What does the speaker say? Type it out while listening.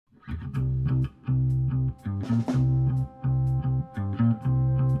Welcome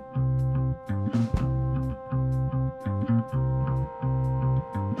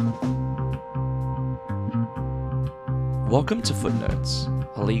to Footnotes,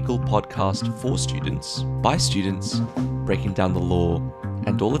 a legal podcast for students, by students, breaking down the law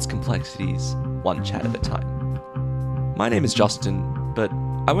and all its complexities, one chat at a time. My name is Justin, but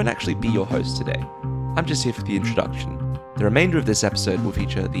I won't actually be your host today. I'm just here for the introduction. The remainder of this episode will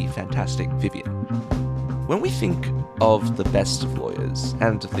feature the fantastic Vivian. When we think of the best of lawyers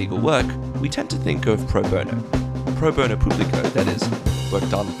and of legal work, we tend to think of pro bono. Pro bono publico, that is, work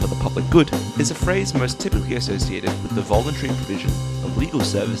done for the public good, is a phrase most typically associated with the voluntary provision of legal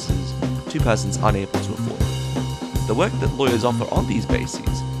services to persons unable to afford them. The work that lawyers offer on these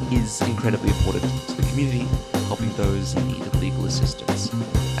bases is incredibly important to the community, helping those in need of legal assistance.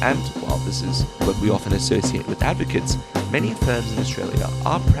 And while this is work we often associate with advocates, many firms in Australia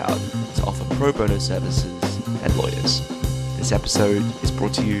are proud to offer pro bono services and lawyers. This episode is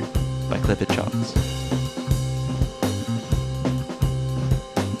brought to you by Clifford.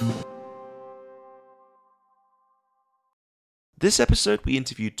 This episode, we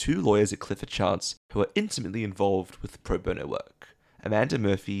interviewed two lawyers at Clifford Chance who are intimately involved with pro bono work, Amanda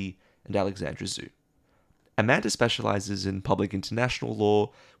Murphy and Alexandra Zhu. Amanda specialises in public international law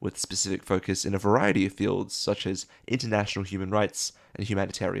with specific focus in a variety of fields such as international human rights and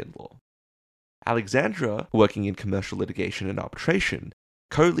humanitarian law. Alexandra, working in commercial litigation and arbitration,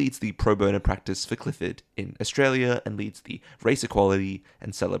 co-leads the pro bono practice for Clifford in Australia and leads the Race Equality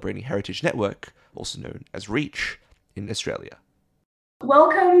and Celebrating Heritage Network, also known as REACH, in Australia.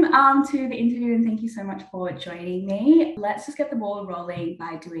 Welcome to the interview and thank you so much for joining me. Let's just get the ball rolling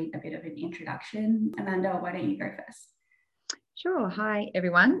by doing a bit of an introduction. Amanda, why don't you go first? Sure. Hi,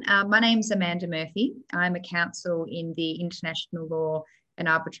 everyone. My name's Amanda Murphy. I'm a counsel in the International Law and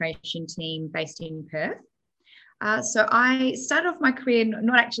Arbitration team based in Perth. So I started off my career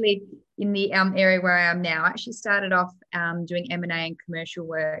not actually in the area where I am now. I actually started off doing M&A and commercial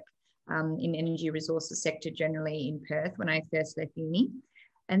work in energy resources sector generally in Perth when I first left uni.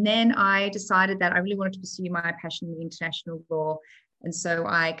 And then I decided that I really wanted to pursue my passion in international law. And so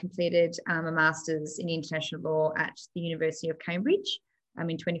I completed a master's in international law at the University of Cambridge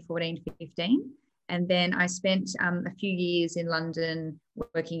in 2014-15. And then I spent a few years in London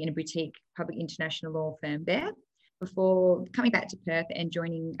working in a boutique public international law firm there before coming back to Perth and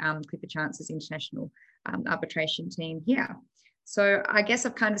joining Clifford Chance's international arbitration team here. So I guess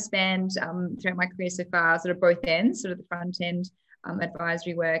I've kind of spanned throughout my career so far sort of both ends, sort of the front end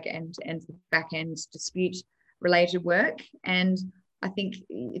advisory work and the back end dispute related work. And I think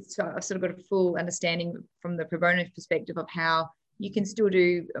I've sort of got a full understanding from the pro bono perspective of how you can still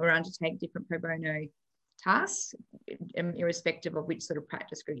do or undertake different pro bono tasks, irrespective of which sort of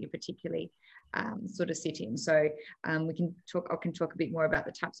practice group you particularly sort of sit in. So I can talk a bit more about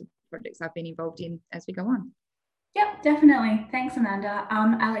the types of projects I've been involved in as we go on. Yep, definitely. Thanks, Amanda.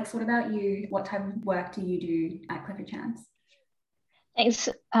 Alex, what about you? What type of work do you do at Clifford Chance? Thanks,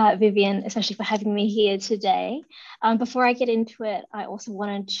 Vivian, especially for having me here today. Before I get into it, I also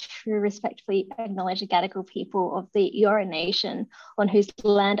wanted to respectfully acknowledge the Gadigal people of the Eora Nation on whose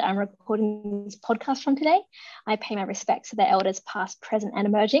land I'm recording this podcast from today. I pay my respects to their elders past, present and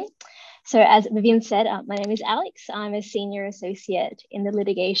emerging. So as Vivian said, my name is Alex. I'm a senior associate in the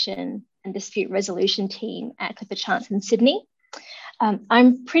litigation and dispute resolution team at Clifford Chance in Sydney.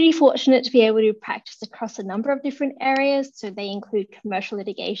 I'm pretty fortunate to be able to practice across a number of different areas. So they include commercial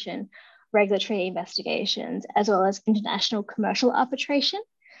litigation, regulatory investigations, as well as international commercial arbitration.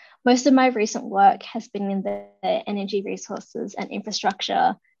 Most of my recent work has been in the energy resources and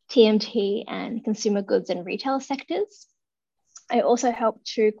infrastructure, TMT, and consumer goods and retail sectors. I also help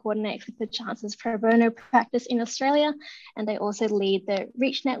to coordinate Clifford Chance's pro bono practice in Australia, and I also lead the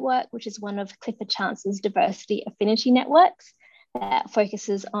REACH network, which is one of Clifford Chance's diversity affinity networks that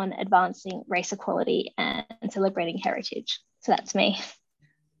focuses on advancing race equality and celebrating heritage. So that's me.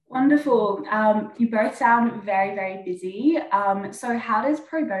 Wonderful. You both sound very, very busy. So how does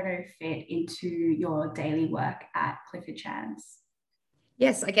pro bono fit into your daily work at Clifford Chance?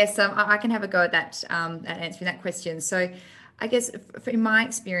 Yes, I guess I can have a go at that, at answering that question. So I guess in my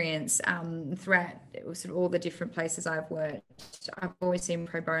experience, throughout sort of all the different places I've worked, I've always seen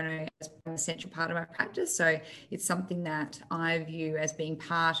pro bono as an essential part of my practice. So it's something that I view as being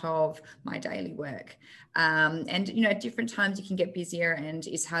part of my daily work. And, you know, at different times you can get busier and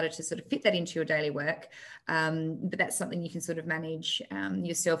it's harder to sort of fit that into your daily work. But that's something you can sort of manage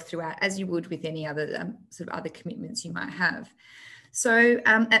yourself throughout, as you would with any other sort of other commitments you might have. So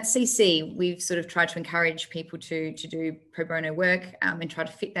at CC, we've sort of tried to encourage people to do pro bono work and try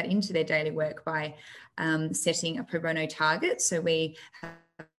to fit that into their daily work by setting a pro bono target. So we have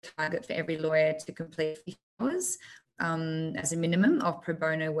a target for every lawyer to complete 50 hours as a minimum of pro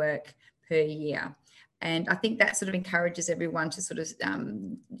bono work per year. And I think that sort of encourages everyone to sort of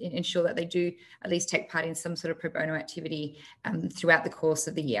ensure that they do at least take part in some sort of pro bono activity throughout the course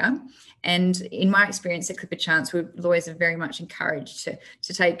of the year. And in my experience at Clifford Chance, lawyers are very much encouraged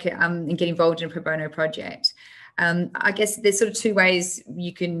to take and get involved in a pro bono project. I guess there's sort of two ways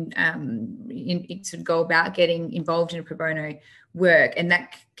you can sort of go about getting involved in a pro bono work, and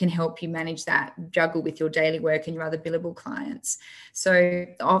that can help you manage that juggle with your daily work and your other billable clients. So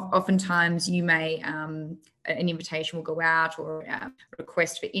oftentimes you may an invitation will go out, or a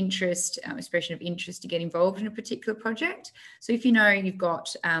request for interest, expression of interest to get involved in a particular project. So if you know you've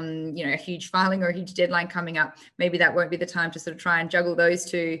got a huge filing or a huge deadline coming up, maybe that won't be the time to sort of try and juggle those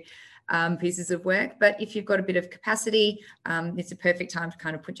two pieces of work. But if you've got a bit of capacity, it's a perfect time to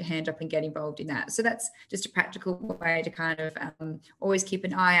kind of put your hand up and get involved in that. So that's just a practical way to kind of always keep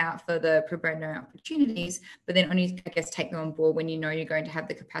an eye out for the pro bono opportunities, but then only, I guess, take them on board when you know you're going to have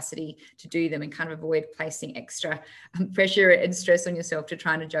the capacity to do them, and kind of avoid placing extra pressure and stress on yourself to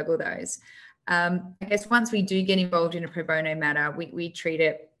try and juggle those. I guess once we do get involved in a pro bono matter, we treat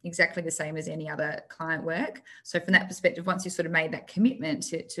it exactly the same as any other client work. So from that perspective, once you've sort of made that commitment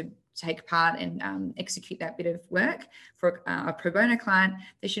to take part and execute that bit of work for a pro bono client,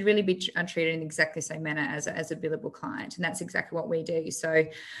 they should really be treated in exactly the same manner as a billable client. And that's exactly what we do. So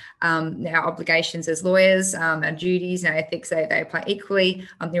our obligations as lawyers, our duties, our ethics, they apply equally,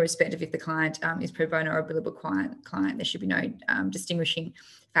 irrespective if the client is pro bono or a billable client. There should be no distinguishing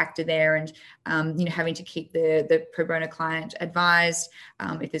factor there, and having to keep the pro bono client advised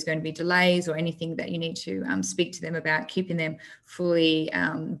if there's going to be delays or anything that you need to speak to them about, keeping them fully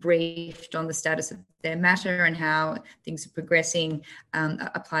briefed on the status of their matter and how things are progressing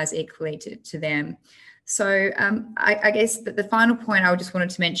applies equally to them. So I guess that the final point I just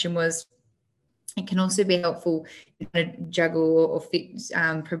wanted to mention was, it can also be helpful to juggle or fit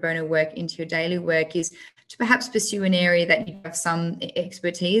pro bono work into your daily work is to perhaps pursue an area that you have some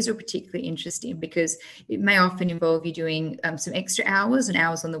expertise or particularly interest in, because it may often involve you doing some extra hours and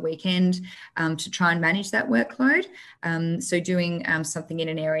hours on the weekend to try and manage that workload. So doing something in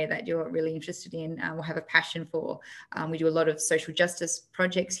an area that you're really interested in or have a passion for. We do a lot of social justice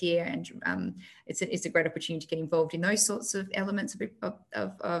projects here, and it's a great opportunity to get involved in those sorts of elements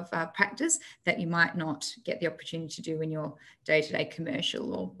of practice that you might not get the opportunity to do in your day-to-day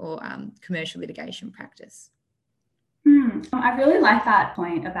commercial or commercial litigation practice. I really like that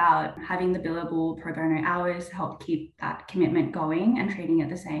point about having the billable pro bono hours to help keep that commitment going and treating it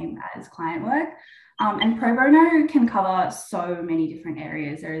the same as client work. And pro bono can cover so many different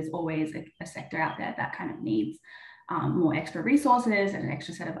areas. There is always a sector out there that kind of needs more extra resources and an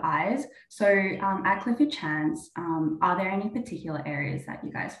extra set of eyes. So at Clifford Chance, are there any particular areas that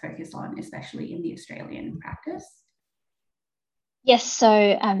you guys focus on, especially in the Australian practice? Yes,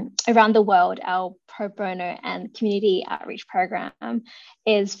 so around the world, our pro bono and community outreach program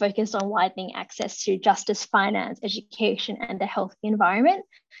is focused on widening access to justice, finance, education, and a healthy environment.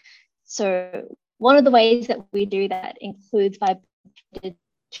 So one of the ways that we do that includes by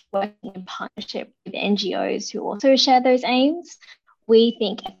working in partnership with NGOs who also share those aims. We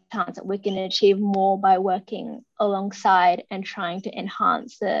think at times that we can achieve more by working alongside and trying to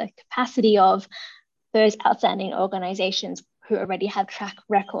enhance the capacity of those outstanding organizations who already have track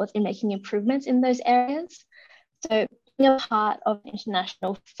records in making improvements in those areas. So being a part of an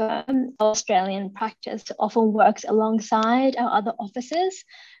international firm, Australian practice often works alongside our other offices,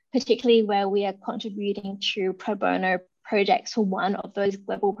 particularly where we are contributing to pro bono projects for one of those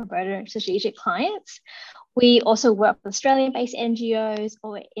global pro bono strategic clients. We also work with Australian-based NGOs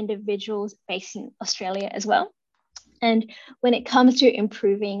or individuals based in Australia as well. And when it comes to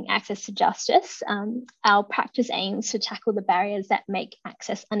improving access to justice, our practice aims to tackle the barriers that make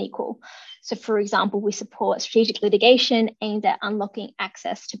access unequal. So for example, we support strategic litigation aimed at unlocking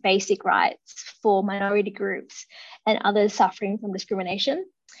access to basic rights for minority groups and others suffering from discrimination.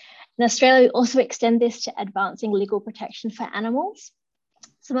 In Australia, we also extend this to advancing legal protection for animals.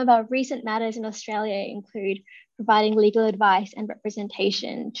 Some of our recent matters in Australia include providing legal advice and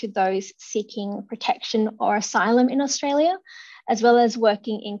representation to those seeking protection or asylum in Australia, as well as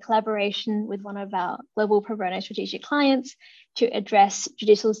working in collaboration with one of our global pro bono strategic clients to address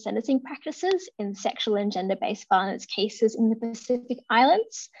judicial sentencing practices in sexual and gender-based violence cases in the Pacific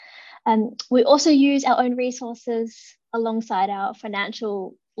Islands. We also use our own resources alongside our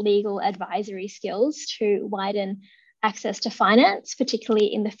financial legal advisory skills to widen access to finance, particularly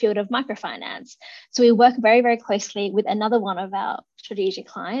in the field of microfinance. So we work very, very closely with another one of our strategic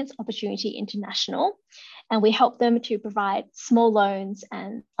clients, Opportunity International, and we help them to provide small loans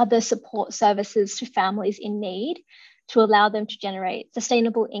and other support services to families in need to allow them to generate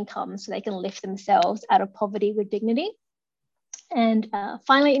sustainable income so they can lift themselves out of poverty with dignity. And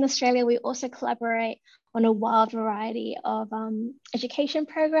finally, in Australia, we also collaborate on a wide variety of education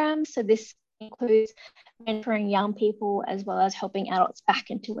programs. So this includes mentoring young people as well as helping adults back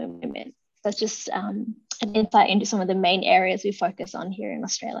into women. That's just an insight into some of the main areas we focus on here in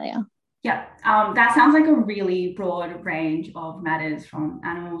Australia. Yeah, that sounds like a really broad range of matters, from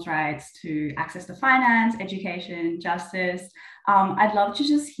animals' rights to access to finance, education, justice. I'd love to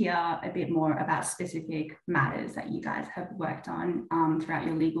just hear a bit more about specific matters that you guys have worked on throughout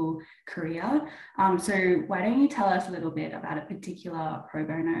your legal career. So why don't you tell us a little bit about a particular pro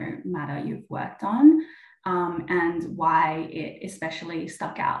bono matter you've worked on and why it especially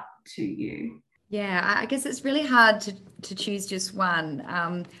stuck out to you? Yeah, I guess it's really hard to choose just one.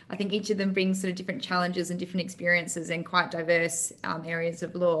 I think each of them brings sort of different challenges and different experiences and quite diverse areas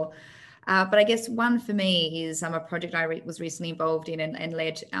of law. But I guess one for me is a project I was recently involved in and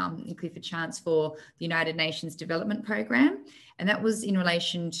led in Clifford Chance for the United Nations Development Programme. And that was in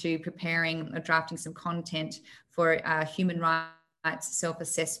relation to preparing or drafting some content for a human rights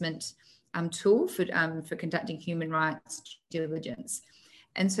self-assessment tool for conducting human rights due diligence.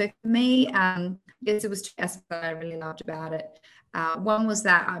 And so for me, I guess it was two aspects that I really loved about it. One was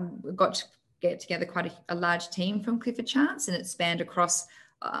that I got to get together quite a large team from Clifford Chance, and it spanned across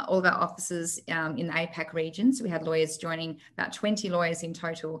all of our offices in the APAC region. So we had lawyers joining, about 20 lawyers in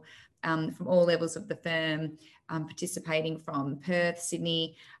total from all levels of the firm, participating from Perth,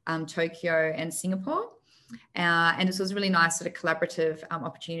 Sydney, Tokyo and Singapore. And this was a really nice sort of collaborative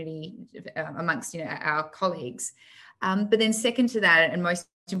opportunity amongst our colleagues. But then second to that, and most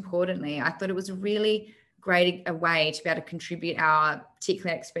importantly, I thought it was a really great a way to be able to contribute our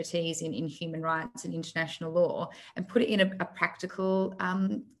particular expertise in human rights and international law and put it in a practical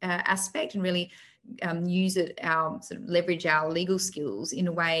aspect and really use it, leverage our legal skills in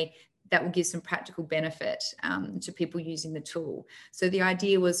a way that will give some practical benefit to people using the tool. So the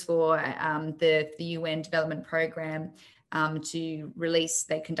idea was for the UN Development Programme to release,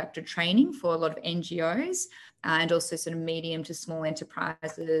 they conducted training for a lot of NGOs and also sort of medium to small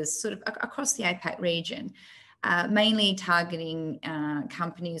enterprises sort of across the APAC region, mainly targeting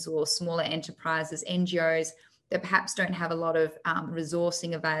companies or smaller enterprises, NGOs that perhaps don't have a lot of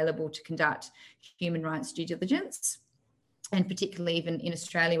resourcing available to conduct human rights due diligence. And particularly even in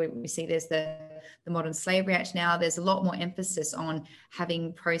Australia, where we see there's the Modern Slavery Act now, there's a lot more emphasis on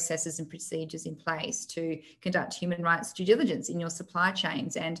having processes and procedures in place to conduct human rights due diligence in your supply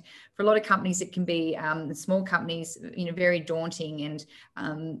chains. And for a lot of companies, it can be small companies, very daunting and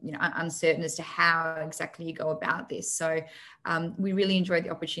uncertain as to how exactly you go about this. So we really enjoyed the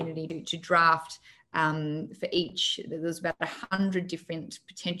opportunity to draft for each. There was about 100 different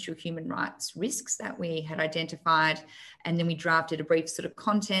potential human rights risks that we had identified, and then we drafted a brief sort of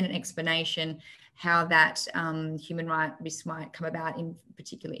content and explanation how that human rights risk might come about in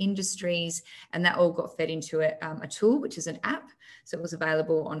particular industries, and that all got fed into a tool, which is an app. So it was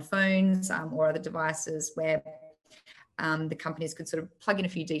available on phones or other devices where the companies could sort of plug in a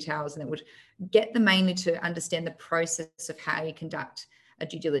few details, and it would get them mainly to understand the process of how you conduct a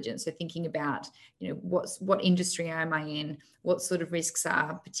due diligence. So thinking about, what industry am I in? What sort of risks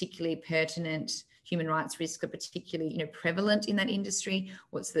are particularly pertinent? Human rights risks are particularly, prevalent in that industry.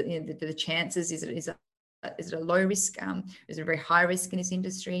 What's the chances? Is it a low risk? Is it a very high risk in this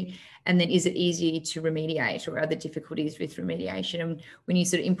industry? And then is it easy to remediate, or are there difficulties with remediation? And when you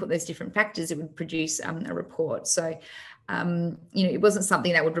sort of input those different factors, it would produce a report. So, it wasn't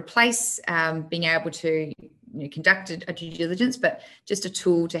something that would replace being able to conduct a due diligence, but just a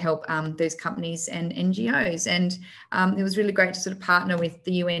tool to help those companies and NGOs. And it was really great to sort of partner with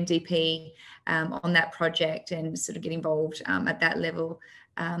the UNDP on that project and sort of get involved at that level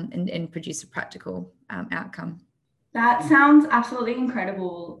and produce a practical outcome. That sounds absolutely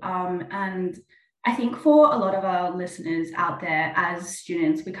incredible. And I think for a lot of our listeners out there, as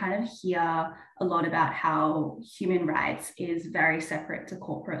students, we kind of hear a lot about how human rights is very separate to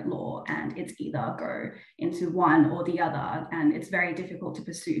corporate law, and it's either go into one or the other, and it's very difficult to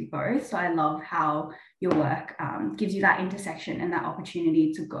pursue both. So I love how your work gives you that intersection and that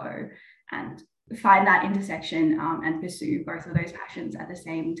opportunity to go and find that intersection and pursue both of those passions at the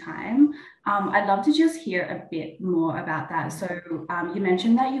same time. I'd love to just hear a bit more about that. So you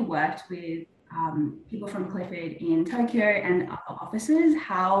mentioned that you worked with people from Clifford in Tokyo and other offices.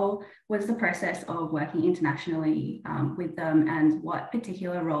 How was the process of working internationally with them, and what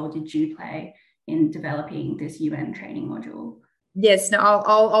particular role did you play in developing this UN training module? Yes, no,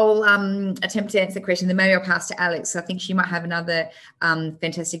 I'll attempt to answer the question. Then maybe I'll pass to Alex. I think she might have another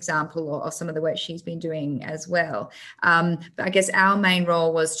fantastic example of some of the work she's been doing as well. But I guess our main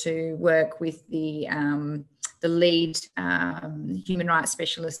role was to work with the lead human rights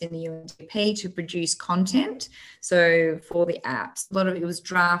specialist in the UNDP to produce content. So for the apps, a lot of it was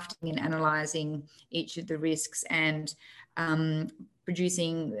drafting and analysing each of the risks and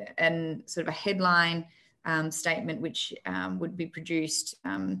producing an sort of a headline statement which would be produced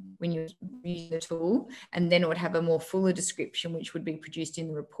when you use the tool, and then it would have a more fuller description which would be produced in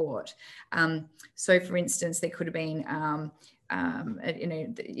the report. So for instance, there could have been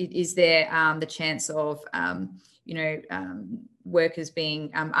is there the chance of workers being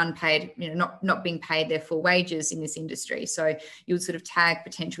unpaid, not being paid their full wages in this industry. So you would sort of tag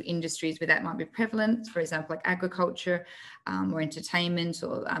potential industries where that might be prevalent, for example, like agriculture or entertainment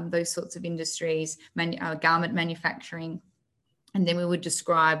or those sorts of industries, garment manufacturing. And then we would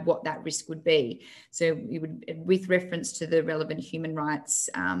describe what that risk would be. So we would, with reference to the relevant human rights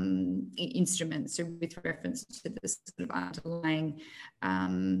instruments, so with reference to the sort of underlying,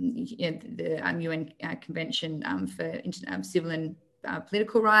 the UN Convention for Civil and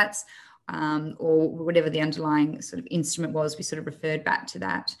Political Rights, or whatever the underlying sort of instrument was, we sort of referred back to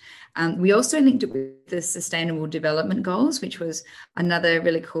that. We also linked it with the Sustainable Development Goals, which was another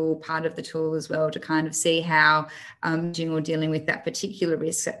really cool part of the tool as well, to kind of see how we're dealing with that particular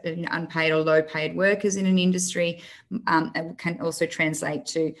risk, unpaid or low paid workers in an industry, can also translate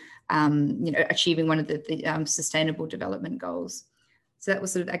to achieving one of the Sustainable Development Goals. So that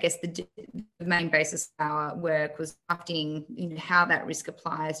was sort of, I guess, the main basis of our work was drafting how that risk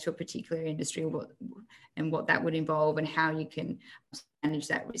applies to a particular industry, and what that would involve, and how you can manage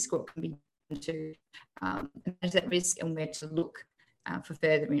that risk, what can be done to manage that risk, and where to look for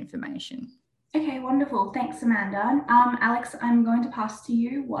further information. Okay, wonderful. Thanks, Amanda. Alex, I'm going to pass to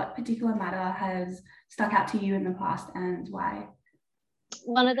you. What particular matter has stuck out to you in the past, and why?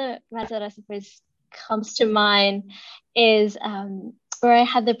 One of the matters that I suppose comes to mind is where I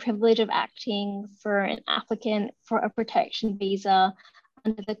had the privilege of acting for an applicant for a protection visa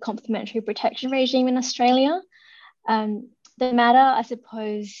under the complementary protection regime in Australia. The matter, I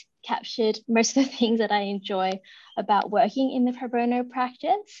suppose, captured most of the things that I enjoy about working in the pro bono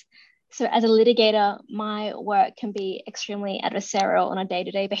practice. So as a litigator, my work can be extremely adversarial on a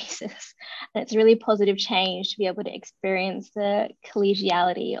day-to-day basis. And it's a really positive change to be able to experience the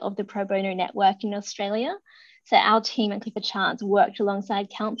collegiality of the pro bono network in Australia. So our team at Clifford Chance worked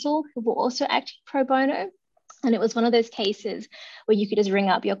alongside counsel who were also acting pro bono. And it was one of those cases where you could just ring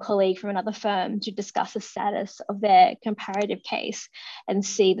up your colleague from another firm to discuss the status of their comparative case and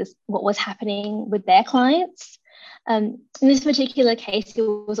see what was happening with their clients. In this particular case, it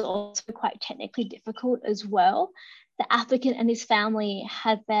was also quite technically difficult as well. The applicant and his family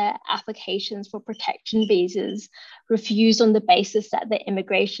had their applications for protection visas refused on the basis that the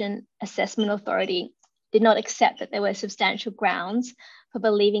Immigration Assessment Authority did not accept that there were substantial grounds for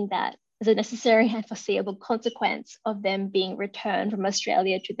believing that as a necessary and foreseeable consequence of them being returned from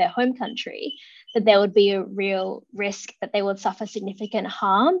Australia to their home country, that there would be a real risk that they would suffer significant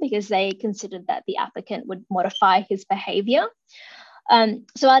harm because they considered that the applicant would modify his behaviour.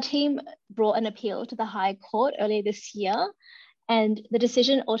 So our team brought an appeal to the High Court earlier this year, and the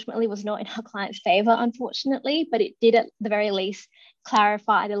decision ultimately was not in our client's favour, unfortunately, but it did at the very least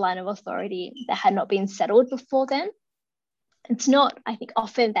clarify the line of authority that had not been settled before then. It's not, I think,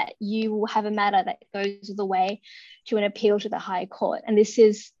 often that you will have a matter that goes all the way to an appeal to the High Court. And this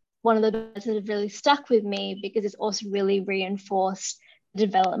is one of the matters that have really stuck with me because it's also really reinforced the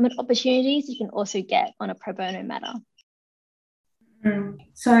development opportunities you can also get on a pro bono matter.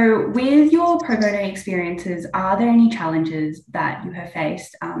 So with your pro bono experiences, are there any challenges that you have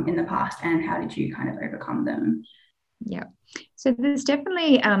faced in the past, and how did you kind of overcome them? Yeah, so there's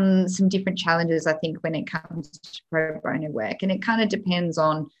definitely some different challenges, I think, when it comes to pro bono work, and it kind of depends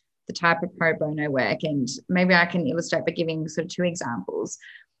on the type of pro bono work. And maybe I can illustrate by giving sort of two examples.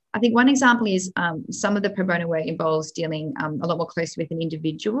 I think one example is some of the pro bono work involves dealing a lot more closely with an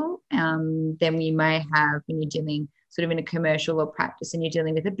individual than you may have when you're dealing sort of in a commercial or practice and you're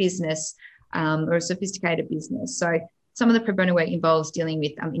dealing with a business or a sophisticated business. So some of the pro bono work involves dealing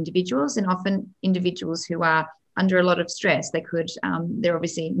with individuals, and often individuals who are under a lot of stress. They're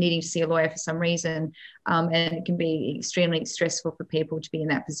obviously needing to see a lawyer for some reason, and it can be extremely stressful for people to be in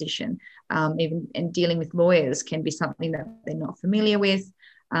that position. And dealing with lawyers can be something that they're not familiar with.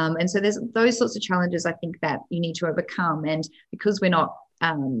 And so there's those sorts of challenges I think that you need to overcome. And because we're not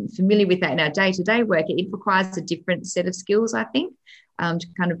familiar with that in our day-to-day work, it requires a different set of skills, I think, to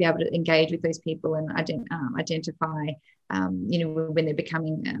kind of be able to engage with those people and identify, when they're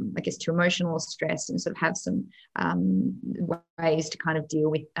becoming, I guess, too emotional or stressed, and sort of have some ways to kind of deal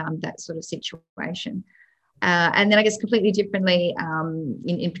with that sort of situation. And then I guess completely differently,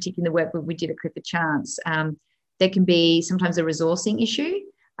 in particular the work we did at Clifford Chance, there can be sometimes a resourcing issue,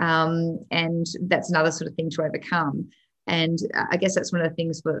 and that's another sort of thing to overcome. And I guess that's one of the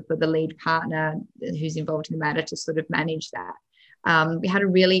things for the lead partner who's involved in the matter to sort of manage that. We had a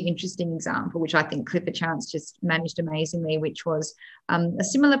really interesting example, which I think Clifford Chance just managed amazingly, which was a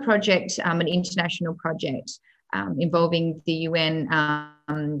similar project, an international project involving the UN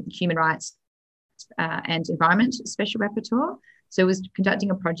Human Rights and Environment Special Rapporteur. So it was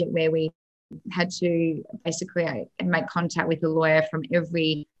conducting a project where we had to basically make contact with a lawyer from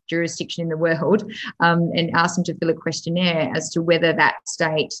every jurisdiction in the world and ask them to fill a questionnaire as to whether that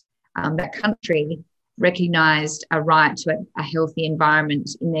state, that country, recognised a right to a healthy environment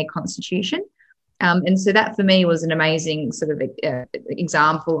in their constitution. And so that for me was an amazing sort of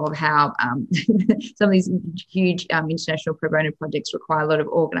example of how some of these huge international pro bono projects require a lot of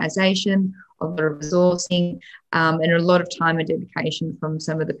organisation, a lot of resourcing, and a lot of time and dedication from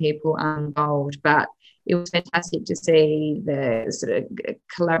some of the people involved. But it was fantastic to see the sort of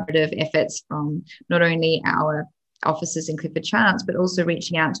collaborative efforts from not only our officers in Clifford Chance, but also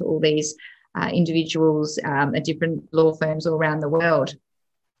reaching out to all these individuals at different law firms all around the world.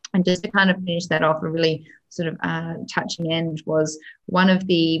 And just to kind of finish that off, a really sort of touching end was one of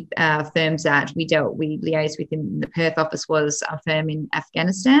the firms that we liaised with in the Perth office was a firm in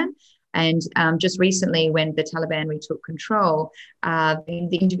Afghanistan. And just recently, when the Taliban retook control,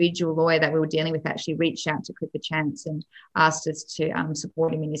 the individual lawyer that we were dealing with actually reached out to Clifford Chance and asked us to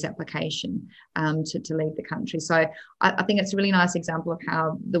support him in his application to leave the country. So I think it's a really nice example of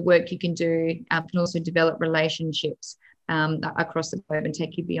how the work you can do can also develop relationships across the globe and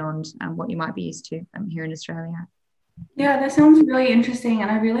take you beyond what you might be used to here in Australia. Yeah, that sounds really interesting. And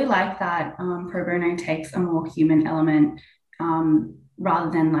I really like that pro bono takes a more human element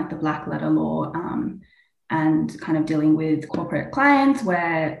rather than like the black letter law and kind of dealing with corporate clients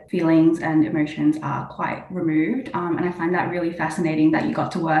where feelings and emotions are quite removed. And I find that really fascinating that you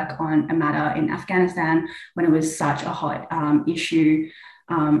got to work on a matter in Afghanistan when it was such a hot issue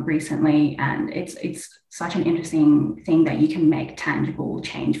recently, and it's such an interesting thing that you can make tangible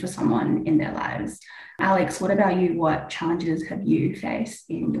change for someone in their lives. Alex, what about you? What challenges have you faced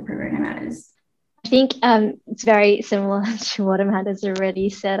in your pro bono matters? I think it's very similar to what Amanda's already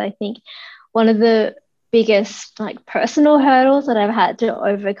said. I think one of the biggest personal hurdles that I've had to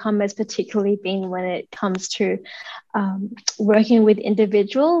overcome has particularly been when it comes to working with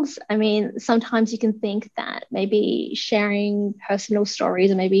individuals. I mean, sometimes you can think that maybe sharing personal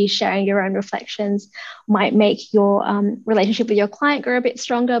stories or maybe sharing your own reflections might make your relationship with your client grow a bit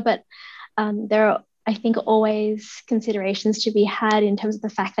stronger, but there are, I think, always considerations to be had in terms of the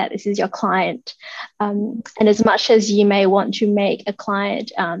fact that this is your client. And as much as you may want to make a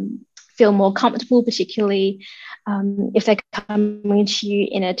client feel more comfortable, particularly if they're coming to you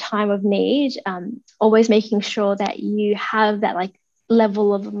in a time of need, always making sure that you have that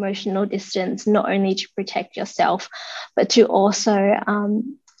level of emotional distance, not only to protect yourself, but to also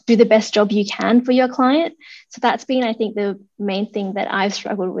do the best job you can for your client. So that's been, I think, the main thing that I've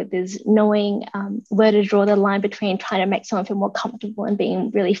struggled with, is knowing where to draw the line between trying to make someone feel more comfortable and being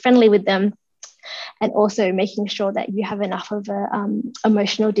really friendly with them, and also making sure that you have enough of a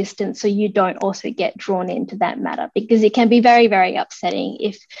emotional distance so you don't also get drawn into that matter, because it can be very, very upsetting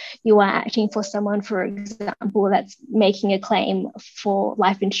if you are acting for someone, for example, that's making a claim for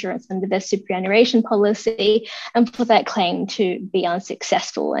life insurance under their superannuation policy, and for that claim to be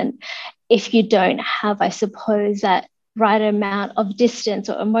unsuccessful. And if you don't have, I suppose, that right amount of distance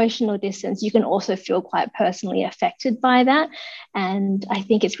or emotional distance, you can also feel quite personally affected by that. And I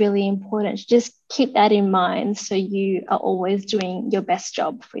think it's really important to just keep that in mind so you are always doing your best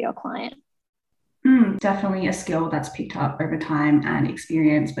job for your client. Definitely a skill that's picked up over time and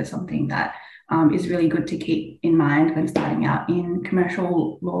experience, but something that is really good to keep in mind when starting out in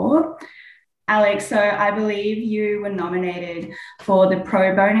commercial law. Alex, so I believe you were nominated for the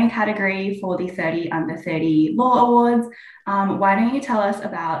pro bono category for the 30 Under 30 Law Awards. Why don't you tell us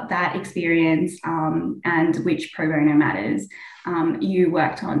about that experience and which pro bono matters you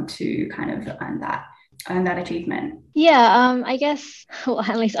worked on to kind of earn that achievement? Yeah, I guess, well,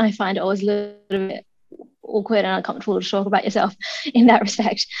 at least I find it always a little bit awkward and uncomfortable to talk about yourself in that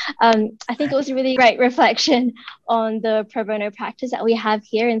respect. I think it was a really great reflection on the pro bono practice that we have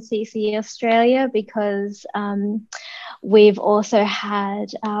here in CC Australia, because we've also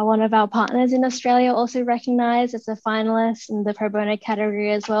had one of our partners in Australia also recognised as a finalist in the pro bono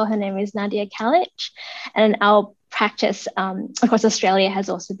category as well. Her name is Nadia Kalic, and our practice across Australia has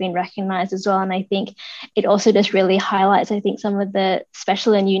also been recognised as well. And I think it also just really highlights, I think, some of the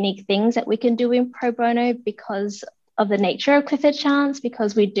special and unique things that we can do in pro bono because of the nature of Clifford Chance,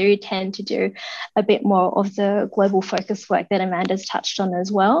 because we do tend to do a bit more of the global focus work that Amanda's touched on as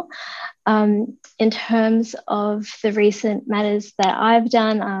well. In terms of the recent matters that I've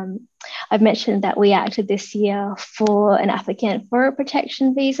done, I've mentioned that we acted this year for an applicant for a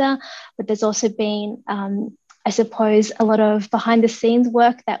protection visa, but there's also been, I suppose, a lot of behind the scenes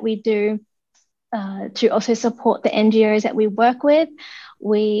work that we do to also support the NGOs that we work with.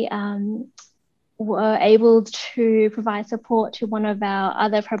 We were able to provide support to one of our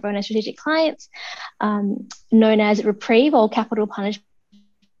other pro bono strategic clients, known as Reprieve, or Capital Punishment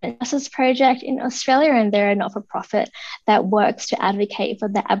Justice Project in Australia, and they're a not-for-profit that works to advocate for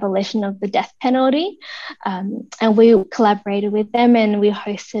the abolition of the death penalty. And we collaborated with them, and we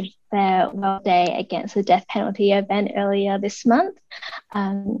hosted their World Day Against the Death Penalty event earlier this month.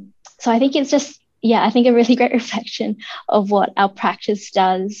 So I think it's just, I think a really great reflection of what our practice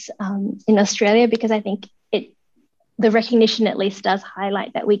does in Australia, because I think the recognition at least does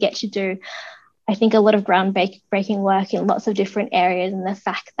highlight that we get to do, I think, a lot of groundbreaking work in lots of different areas, and the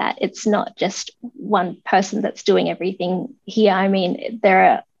fact that it's not just one person that's doing everything here. I mean, there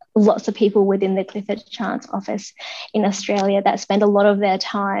are lots of people within the Clifford Chance office in Australia that spend a lot of their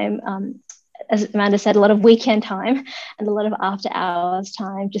time, as Amanda said, a lot of weekend time and a lot of after hours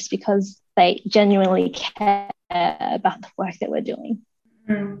time, just because they genuinely care about the work that we're doing.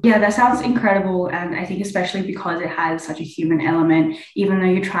 Yeah, that sounds incredible. And I think especially because it has such a human element, even though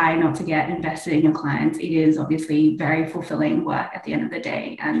you try not to get invested in your clients, it is obviously very fulfilling work at the end of the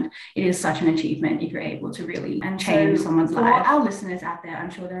day. And it is such an achievement if you're able to really change someone's life. For our listeners out there,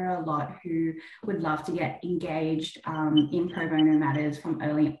 I'm sure there are a lot who would love to get engaged in pro bono matters from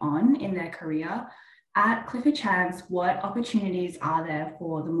early on in their career. At Clifford Chance, what opportunities are there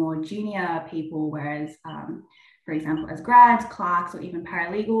for the more junior people, whereas for example, as grads, clerks, or even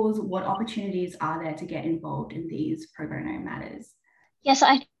paralegals, what opportunities are there to get involved in these pro bono matters? Yes,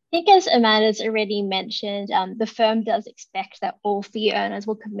 I think as Amanda's already mentioned, the firm does expect that all fee earners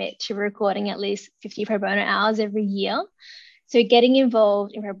will commit to recording at least 50 pro bono hours every year. So getting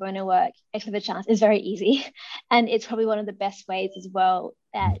involved in pro bono work at Clifford Chance is very easy. And it's probably one of the best ways as well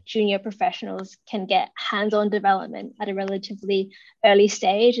that junior professionals can get hands-on development at a relatively early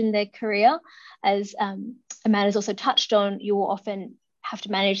stage in their career. As Amanda's also touched on, you will often have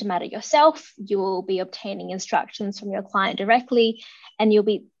to manage the matter yourself. You will be obtaining instructions from your client directly, and you'll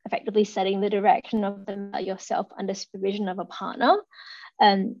be effectively setting the direction of the matter yourself under supervision of a partner.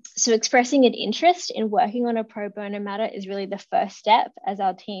 So expressing an interest in working on a pro bono matter is really the first step, as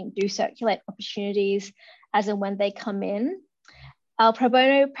our team do circulate opportunities as and when they come in. Our pro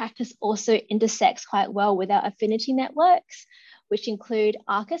bono practice also intersects quite well with our affinity networks, which include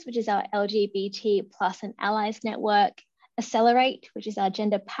ARCUS, which is our LGBT plus and allies network, Accelerate, which is our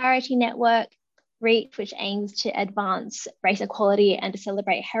gender parity network, REACH, which aims to advance race equality and to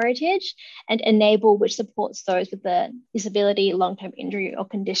celebrate heritage, and Enable, which supports those with a disability, long-term injury or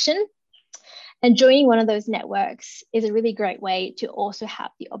condition. And joining one of those networks is a really great way to also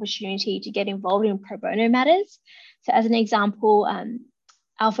have the opportunity to get involved in pro bono matters. So as an example,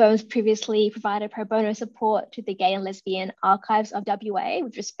 our firms previously provided pro bono support to the Gay and Lesbian Archives of WA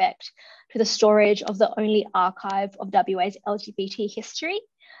with respect to the storage of the only archive of WA's LGBT history.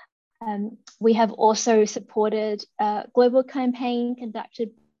 We have also supported a global campaign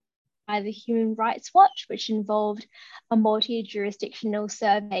conducted by the Human Rights Watch, which involved a multi-jurisdictional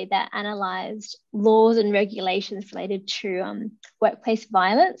survey that analysed laws and regulations related to workplace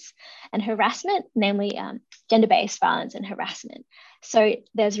violence and harassment, namely gender-based violence and harassment. So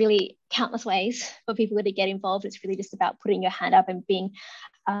there's really countless ways for people to get involved. It's really just about putting your hand up and being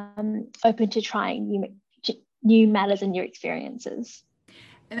open to trying new matters and new experiences.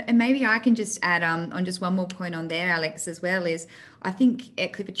 And maybe I can just add on just one more point on there, Alex, as well, is I think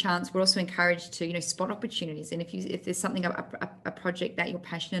at Clifford Chance, we're also encouraged to, spot opportunities. And if there's something, a project that you're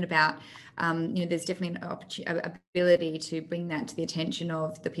passionate about, there's definitely an ability to bring that to the attention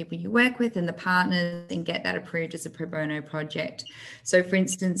of the people you work with and the partners and get that approved as a pro bono project. So for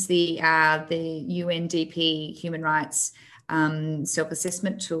instance, the UNDP human rights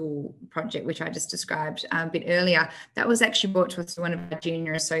self-assessment tool project, which I just described a bit earlier. That was actually brought to us by one of our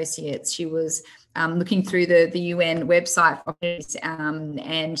junior associates. She was looking through the UN website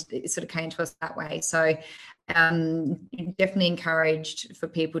and it sort of came to us that way. So definitely encouraged for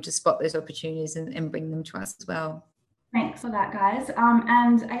people to spot those opportunities and bring them to us as well. Thanks for that, guys.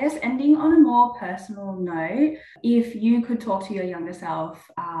 And I guess ending on a more personal note, if you could talk to your younger self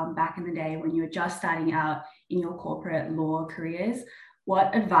back in the day when you were just starting out in your corporate law careers,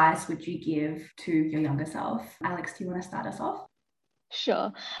 what advice would you give to your younger self? Alex, do you want to start us off?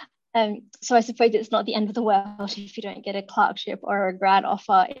 Sure. So I suppose it's not the end of the world if you don't get a clerkship or a grad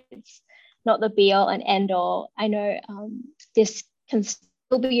offer. It's not the be all and end all. I know this can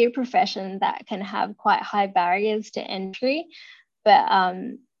still be a profession that can have quite high barriers to entry, but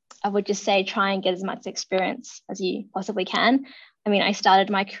I would just say try and get as much experience as you possibly can. I mean, I started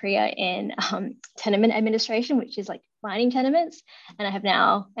my career in tenement administration, which is like mining tenements, and I have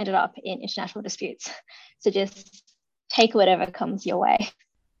now ended up in international disputes. So just take whatever comes your way.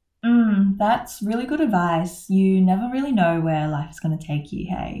 That's really good advice. You never really know where life is going to take you,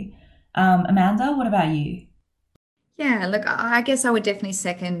 hey? Amanda, what about you? Yeah, look, I guess I would definitely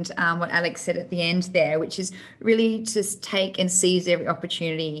second what Alex said at the end there, which is really just take and seize every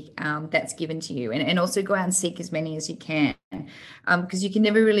opportunity that's given to you, and also go out and seek as many as you can, because you can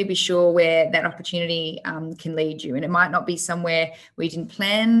never really be sure where that opportunity can lead you. And it might not be somewhere where you didn't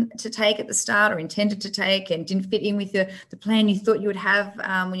plan to take at the start or intended to take and didn't fit in with the plan you thought you would have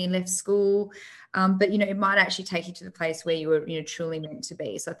when you left school. But it might actually take you to the place where you were truly meant to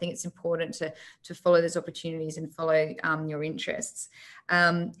be. So I think it's important to follow those opportunities and follow your interests.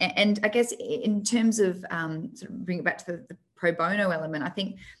 And I guess in terms of sort of bring it back to the pro bono element, I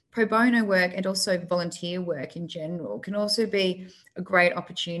think pro bono work and also volunteer work in general can also be a great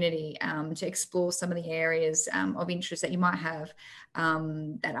opportunity to explore some of the areas of interest that you might have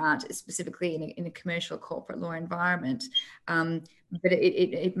that aren't specifically in a commercial or corporate law environment. But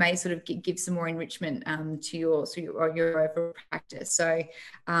it may sort of give some more enrichment to your overall practice. So,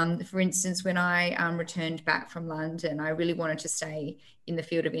 for instance, when I returned back from London, I really wanted to stay in the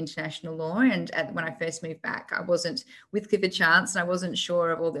field of international law. And when I first moved back, I wasn't with Clifford Chance, and I wasn't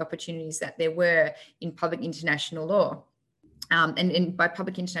sure of all the opportunities that there were in public international law. And by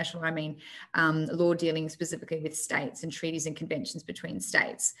public international, I mean law dealing specifically with states and treaties and conventions between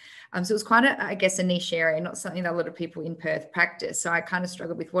states. So it was quite a niche area, not something that a lot of people in Perth practice. So I kind of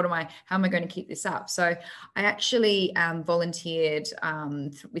struggled with how am I going to keep this up? So I actually volunteered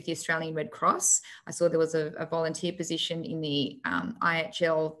with the Australian Red Cross. I saw there was a volunteer position in the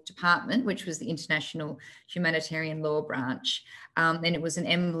IHL department, which was the International Humanitarian Law branch. And it was an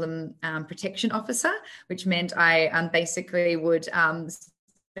emblem protection officer, which meant I basically would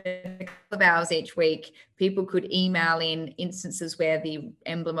spend a couple of hours each week. People could email in instances where the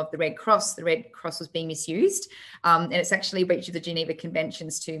emblem of the Red Cross was being misused. And it's actually a breach of the Geneva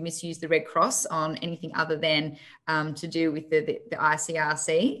Conventions to misuse the Red Cross on anything other than to do with the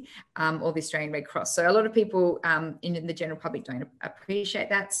ICRC or the Australian Red Cross. So a lot of people in the general public don't appreciate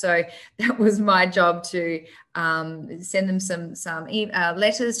that. So that was my job to send them some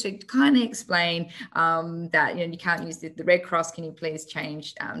letters to kind of explain that you can't use the Red Cross. Can you please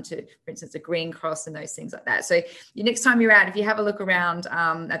change to, for instance, a green cross and those things like that. So next time you're out, if you have a look around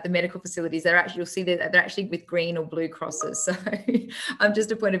at the medical facilities, you'll see that they're actually with green or blue crosses. So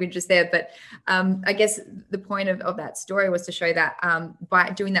just a point of interest there. But I guess the point of that story was to show that by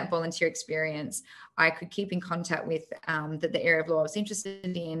doing that volunteer experience, I could keep in contact with the area of law I was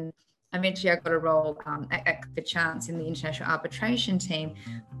interested in. Eventually, I got a role at Clifford Chance in the international arbitration team.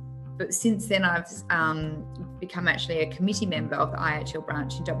 But since then, I've become actually a committee member of the IHL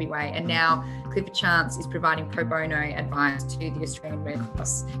branch in WA. And now Clifford Chance is providing pro bono advice to the Australian Red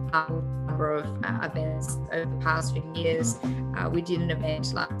Cross. A number of events over the past few years. We did an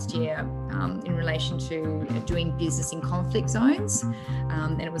event last year in relation to doing business in conflict zones.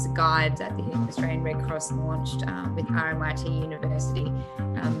 And it was a guide that the Australian Red Cross launched with RMIT University,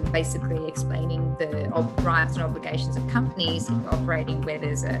 basically explaining the rights and obligations of companies operating where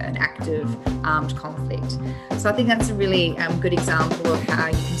there's an active armed conflict. So I think that's a really good example of how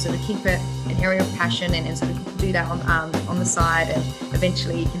you can sort of keep an area of passion and sort of do that on the side, and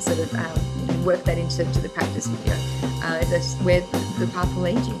eventually you can sort of work that into the practice video. That's where the path will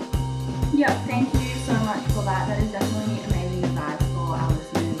lead you. Yeah, thank you so much for that. That is definitely amazing advice for our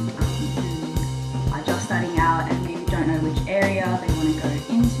listeners who are just starting out and maybe don't know which area they want to go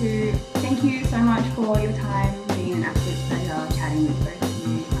into. Thank you so much for your time. It's been an absolute pleasure chatting with both